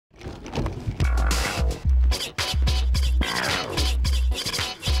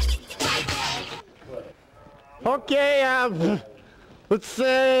Okay, let's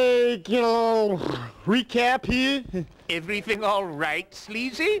say, recap here. Everything all right,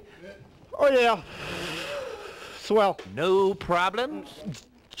 Sleazy? Oh, yeah. Swell. No problems?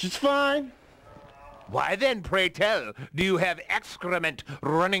 Just fine. Why then, pray tell, do you have excrement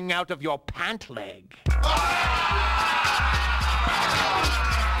running out of your pant leg?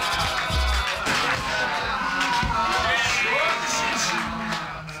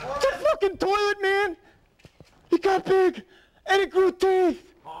 That fucking toilet, man! It got big, and it grew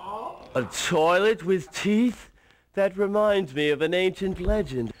teeth! A toilet with teeth? That reminds me of an ancient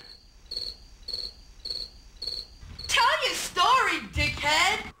legend. Tell your story,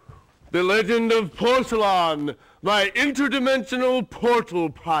 dickhead! The legend of Porce-A-Lon, my interdimensional portal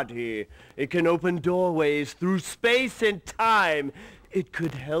potty. It can open doorways through space and time. It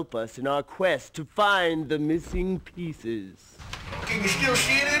could help us in our quest to find the missing pieces. Can you still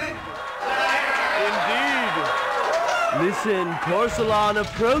see it in it? Indeed. Listen, Porce-A-Lon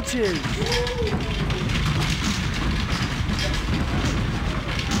approaches.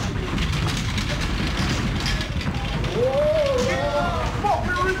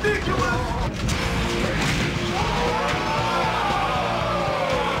 Fucking ridiculous!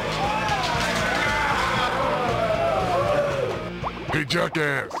 Hey,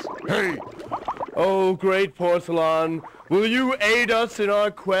 jackass! Hey! Oh, great Porce-A-Lon. Will you aid us in our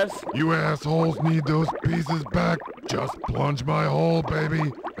quest? You assholes need those pieces back? Just plunge my hole,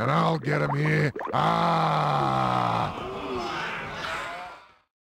 baby, and I'll get 'em here. Ah!